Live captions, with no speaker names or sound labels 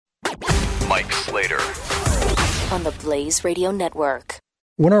Mike Slater. On the Blaze Radio Network.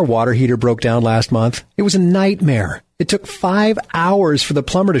 When our water heater broke down last month, it was a nightmare. It took 5 hours for the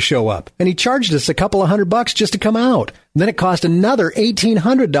plumber to show up, and he charged us a couple of $100 just to come out. And then it cost another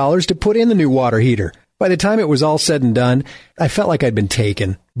 $1,800 to put in the new water heater. By the time it was all said and done, I felt like I'd been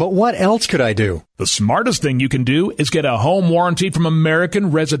taken. But what else could I do? The smartest thing you can do is get a home warranty from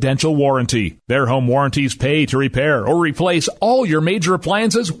American Residential Warranty. Their home warranties pay to repair or replace all your major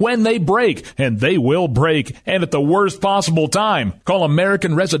appliances when they break, and they will break, and at the worst possible time. Call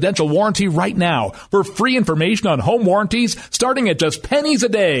American Residential Warranty right now for free information on home warranties starting at just pennies a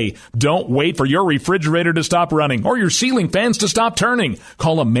day. Don't wait for your refrigerator to stop running or your ceiling fans to stop turning.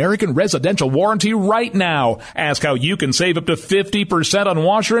 Call American Residential Warranty right now. Ask how you can save up to 50% on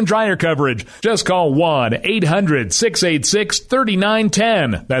washer and dryer coverage. Just call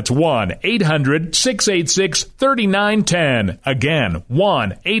 1-800-686-3910. That's 1-800-686-3910. Again,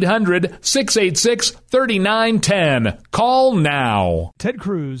 1-800-686-3910. Call now. Ted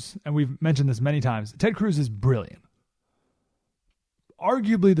Cruz, and we've mentioned this many times, Ted Cruz is brilliant.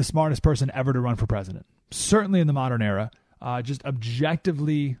 Arguably the smartest person ever to run for president. Certainly in the modern era. Just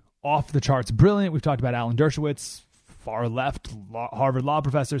objectively off the charts brilliant. We've talked about Alan Dershowitz, far left Harvard law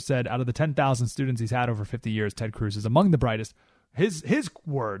professor, said out of the 10,000 students he's had over 50 years, Ted Cruz is among the brightest. His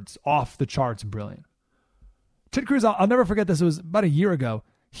words, off the charts brilliant. Ted Cruz, I'll never forget this. It was about a year ago.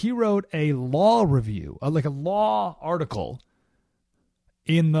 He wrote a law review, like a law article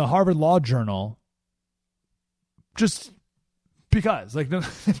in the Harvard Law Journal, just because. Like,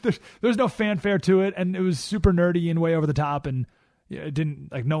 there's no fanfare to it, and it was super nerdy and way over the top, and it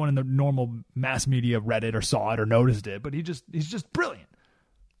didn't, like, no one in the normal mass media read it or saw it or noticed it, but he's just brilliant.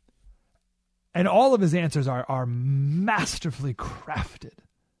 And all of his answers are masterfully crafted.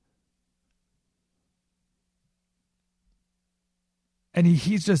 And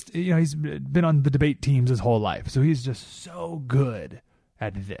he's just, he's been on the debate teams his whole life, so he's just so good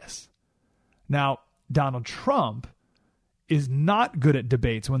at this. Now, Donald Trump is not good at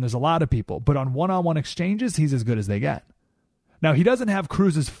debates when there's a lot of people, but on one-on-one exchanges, he's as good as they get. Now, he doesn't have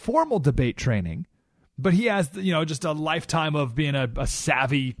Cruz's formal debate training, but he has, just a lifetime of being a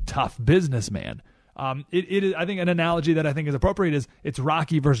savvy, tough businessman. It is, I think, an analogy that I think is appropriate is it's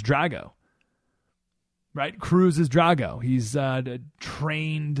Rocky versus Drago, right? Cruz is Drago. He's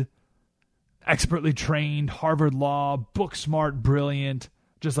expertly trained, Harvard law, book smart, brilliant,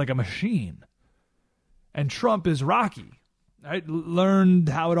 just like a machine. And Trump is Rocky. Right? Learned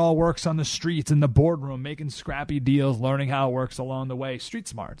how it all works on the streets, in the boardroom, making scrappy deals, learning how it works along the way. Street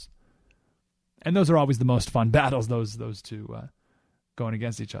smarts. And those are always the most fun battles, those two going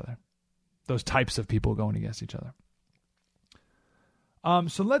against each other. Those types of people going against each other.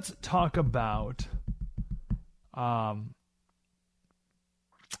 So let's talk about the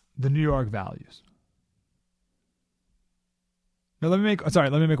New York values. Now, let me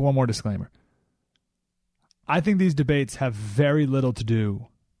make one more disclaimer. I think these debates have very little to do,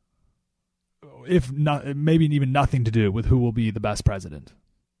 if not, maybe even nothing to do with who will be the best president.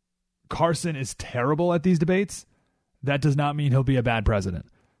 Carson is terrible at these debates. That does not mean he'll be a bad president.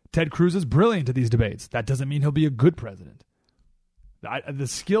 Ted Cruz is brilliant at these debates. That doesn't mean he'll be a good president. The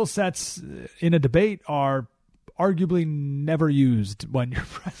skill sets in a debate are arguably never used when you're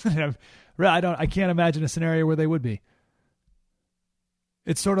president. I can't imagine a scenario where they would be.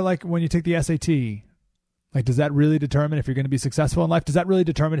 It's sort of like when you take the SAT. Like, does that really determine if you're going to be successful in life? Does that really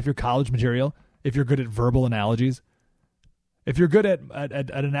determine if you're college material? If you're good at verbal analogies? If you're good at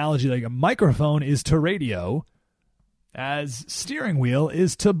analogy, like a microphone is to radio, as steering wheel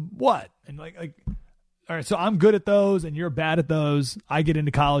is to what? And like, all right, so I'm good at those and you're bad at those. I get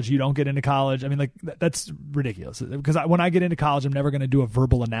into college, you don't get into college. I mean, like, that's ridiculous. Because when I get into college, I'm never going to do a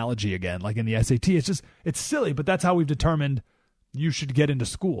verbal analogy again, like in the SAT. It's silly, but that's how we've determined you should get into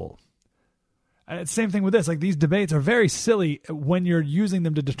school. And it's the same thing with this. Like, these debates are very silly when you're using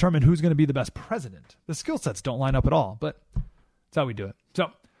them to determine who's going to be the best president. The skill sets don't line up at all, but that's how we do it.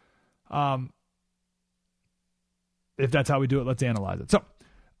 So, if that's how we do it, let's analyze it. So,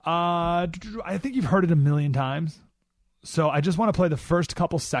 I think you've heard it a million times. So I just want to play the first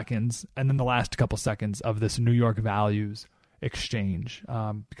couple seconds and then the last couple seconds of this New York values exchange,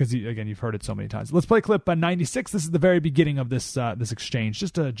 because again, you've heard it so many times. Let's play clip 96. This is the very beginning of this exchange,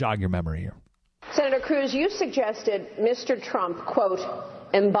 just to jog your memory here. Senator Cruz, you suggested Mr. Trump, quote,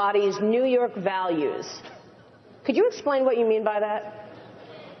 embodies New York values. Could you explain what you mean by that?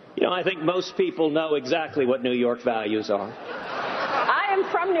 I think most people know exactly what New York values are. I am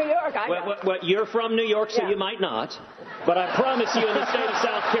from New York. Well, you're from New York, so yeah. You might not. But I promise you, in the state of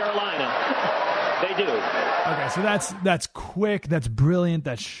South Carolina, They do. Okay, so that's quick, that's brilliant,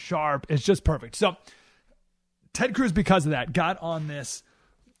 that's sharp. It's just perfect. So Ted Cruz, because of that, got on this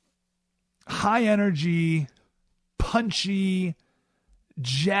high energy, punchy,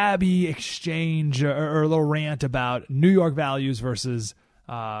 jabby exchange or a little rant about New York values versus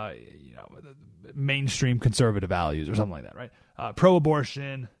mainstream conservative values or something like that, right?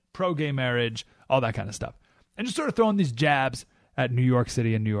 Pro-abortion, pro-gay marriage, all that kind of stuff. And just sort of throwing these jabs at New York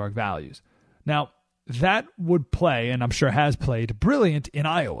City and New York values. Now, that would play, and I'm sure has played, brilliant in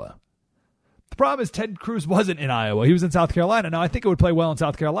Iowa. The problem is Ted Cruz wasn't in Iowa. He was in South Carolina. Now, I think it would play well in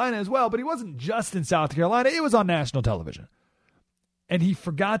South Carolina as well, but he wasn't just in South Carolina. It was on national television. And he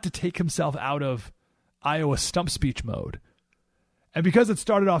forgot to take himself out of Iowa stump speech mode. And because it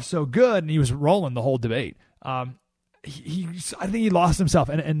started off so good and he was rolling the whole debate, I think he lost himself.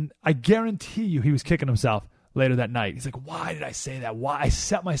 And I guarantee you he was kicking himself later that night. He's like, why did I say that? Why? I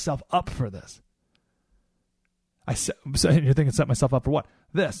set myself up for this. So you're thinking, set myself up for what?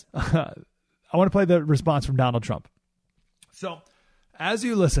 This. I want to play the response from Donald Trump. So as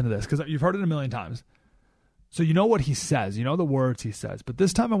you listen to this, because you've heard it a million times, so you know what he says, you know the words he says, but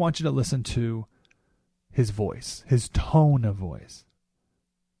this time I want you to listen to his voice, his tone of voice,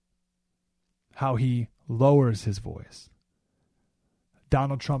 how he lowers his voice.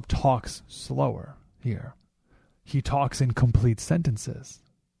 Donald Trump talks slower here. He talks in complete sentences.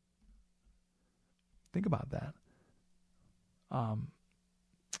 Think about that.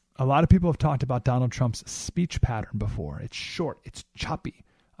 A lot of people have talked about Donald Trump's speech pattern before. It's short. It's choppy.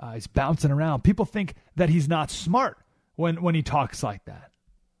 He's bouncing around. People think that he's not smart when he talks like that.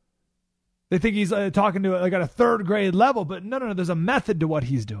 They think he's talking to at a third grade level, but no. There's a method to what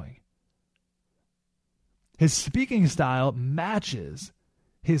he's doing. His speaking style matches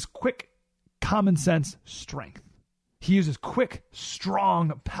his quick, common sense strength. He uses quick,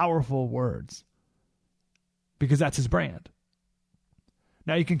 strong, powerful words because that's his brand.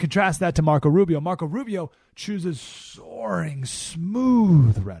 Now you can contrast that to Marco Rubio. Marco Rubio chooses soaring,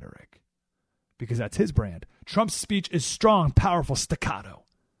 smooth rhetoric because that's his brand. Trump's speech is strong, powerful, staccato.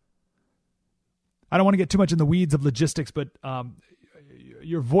 I don't want to get too much in the weeds of logistics, but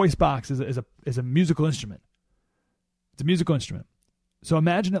your voice box is a musical instrument. It's a musical instrument. So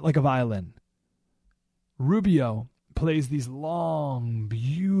imagine it like a violin. Rubio plays these long,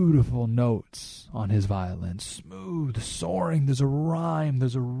 beautiful notes on his violin. Smooth, soaring. There's a rhyme.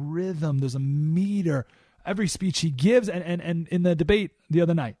 There's a rhythm. There's a meter. Every speech he gives, and in the debate the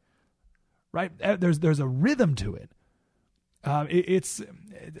other night, right? There's a rhythm to it. It's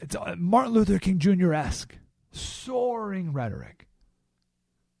Martin Luther King Jr.-esque, soaring rhetoric.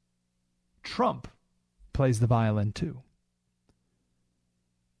 Trump plays the violin too.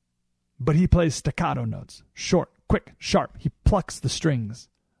 But he plays staccato notes, short, quick, sharp. He plucks the strings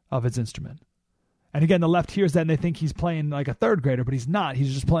of his instrument. And again, the left hears that and they think he's playing like a third grader, but he's not.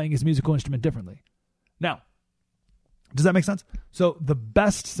 He's just playing his musical instrument differently. Now, does that make sense? So the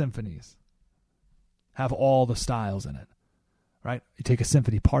best symphonies have all the styles in it, right? You take a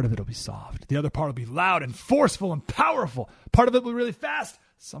symphony, part of it will be soft. The other part will be loud and forceful and powerful. Part of it will be really fast.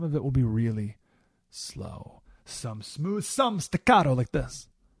 Some of it will be really slow. Some smooth, some staccato like this.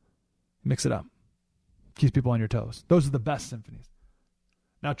 Mix it up. Keeps people on your toes. Those are the best symphonies.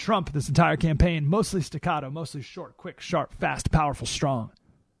 Now, Trump, this entire campaign, mostly staccato, mostly short, quick, sharp, fast, powerful, strong.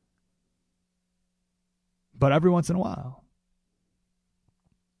 But every once in a while,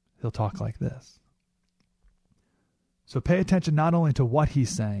 he'll talk like this. So pay attention not only to what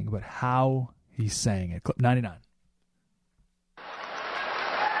he's saying, but how he's saying it. Clip 99.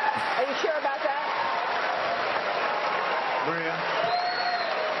 Are you sure about that? Maria?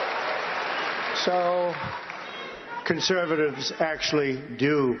 So conservatives actually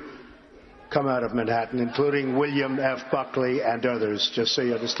do come out of Manhattan, including William F. Buckley and others, just so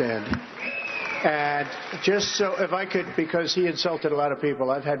you understand. And just so, if I could, because he insulted a lot of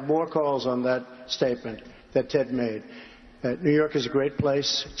people, I've had more calls on that statement that Ted made. New York is a great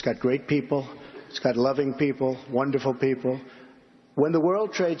place. It's got great people. It's got loving people, wonderful people. When the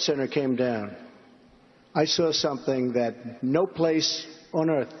World Trade Center came down, I saw something that no place on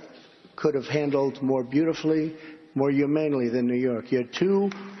earth could have handled more beautifully, more humanely than New York. You're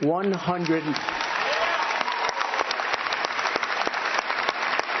two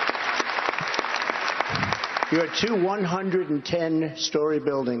 110-story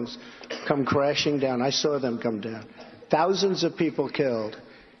buildings come crashing down. I saw them come down. Thousands of people killed.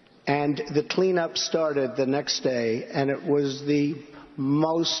 And the cleanup started the next day, and it was the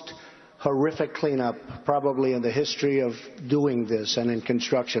most horrific cleanup probably in the history of doing this and in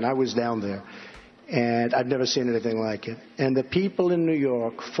construction. I was down there. And I've never seen anything like it. And the people in New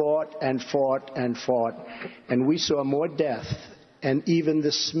York fought and fought and fought. And we saw more death and even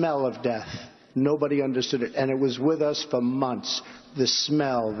the smell of death. Nobody understood it. And it was with us for months. The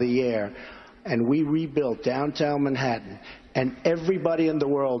smell, the air. And we rebuilt downtown Manhattan. And everybody in the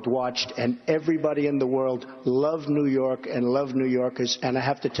world watched, and everybody in the world loved New York and loved New Yorkers. And I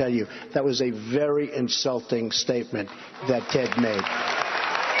have to tell you, that was a very insulting statement that Ted made.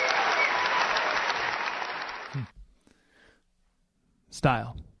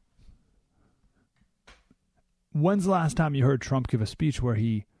 Style. When's the last time you heard Trump give a speech where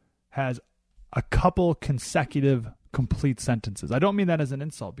he has a couple consecutive complete sentences? I don't mean that as an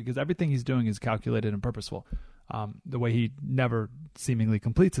insult, because everything he's doing is calculated and purposeful. The way he never seemingly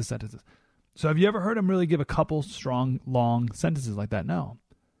completes his sentences. So have you ever heard him really give a couple strong, long sentences like that? No.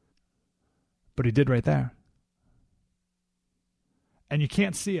 But he did right there. And you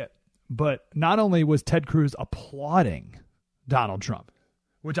can't see it. But not only was Ted Cruz applauding Donald Trump,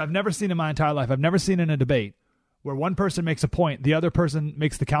 which I've never seen in my entire life. I've never seen in a debate where one person makes a point, the other person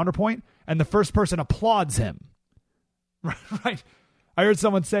makes the counterpoint, and the first person applauds him. Right? I heard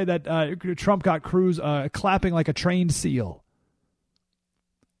someone say that Trump got Cruz clapping like a trained seal.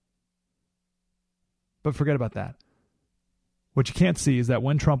 But forget about that. What you can't see is that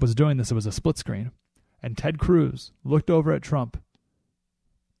when Trump was doing this, it was a split screen. And Ted Cruz looked over at Trump.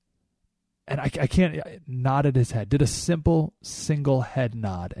 And I can't, nodded his head, did a simple single head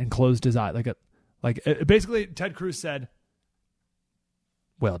nod and closed his eye. Basically, Ted Cruz said,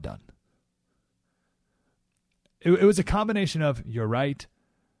 well done. It was a combination of, you're right,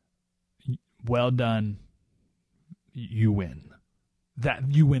 well done, you win.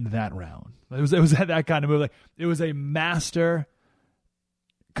 You win that round. It was that kind of move. Like, it was a master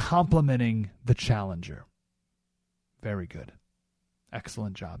complimenting the challenger. Very good.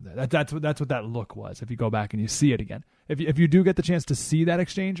 Excellent job there. That's what that look was. If you go back and you see it again, if you do get the chance to see that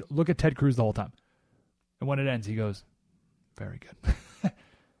exchange, look at Ted Cruz the whole time. And when it ends, he goes, very good.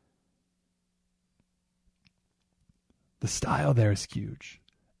 The style there is huge.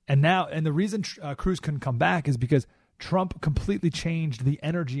 And the reason Cruz couldn't come back is because Trump completely changed the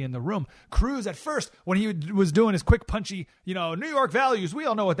energy in the room. Cruz, at first, when he was doing his quick, punchy, New York values, we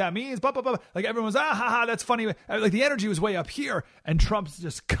all know what that means, blah, blah, blah. Like, everyone was, ha, ha, that's funny. Like, the energy was way up here, and Trump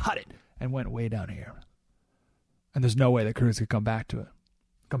just cut it and went way down here. And there's no way that Cruz could come back from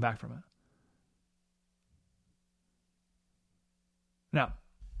it. Now,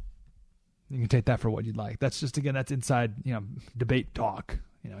 you can take that for what you'd like. That's just, again, that's inside, debate talk.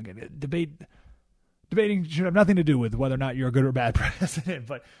 Again, debating should have nothing to do with whether or not you're a good or bad president.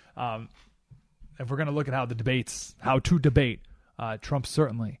 But if we're going to look at how to debate, Trump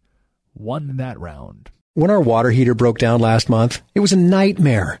certainly won that round. When our water heater broke down last month, it was a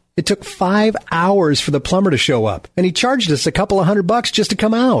nightmare. It took 5 hours for the plumber to show up, and he charged us a couple of $100 just to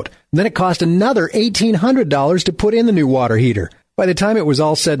come out. And then it cost another $1,800 to put in the new water heater. By the time it was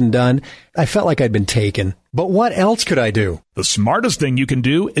all said and done, I felt like I'd been taken. But what else could I do? The smartest thing you can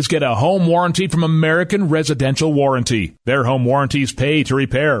do is get a home warranty from American Residential Warranty. Their home warranties pay to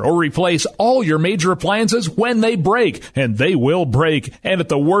repair or replace all your major appliances when they break, and they will break, and at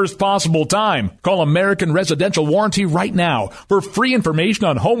the worst possible time. Call American Residential Warranty right now for free information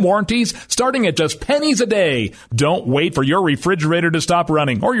on home warranties starting at just pennies a day. Don't wait for your refrigerator to stop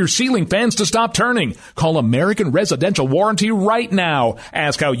running or your ceiling fans to stop turning. Call American Residential Warranty right now.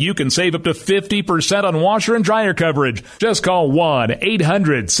 Ask how you can save up to 50% on washer and dryer coverage. Just call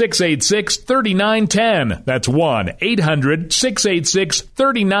 1-800-686-3910. That's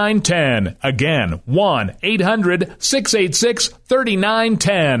 1-800-686-3910. Again,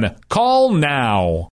 1-800-686-3910. Call now.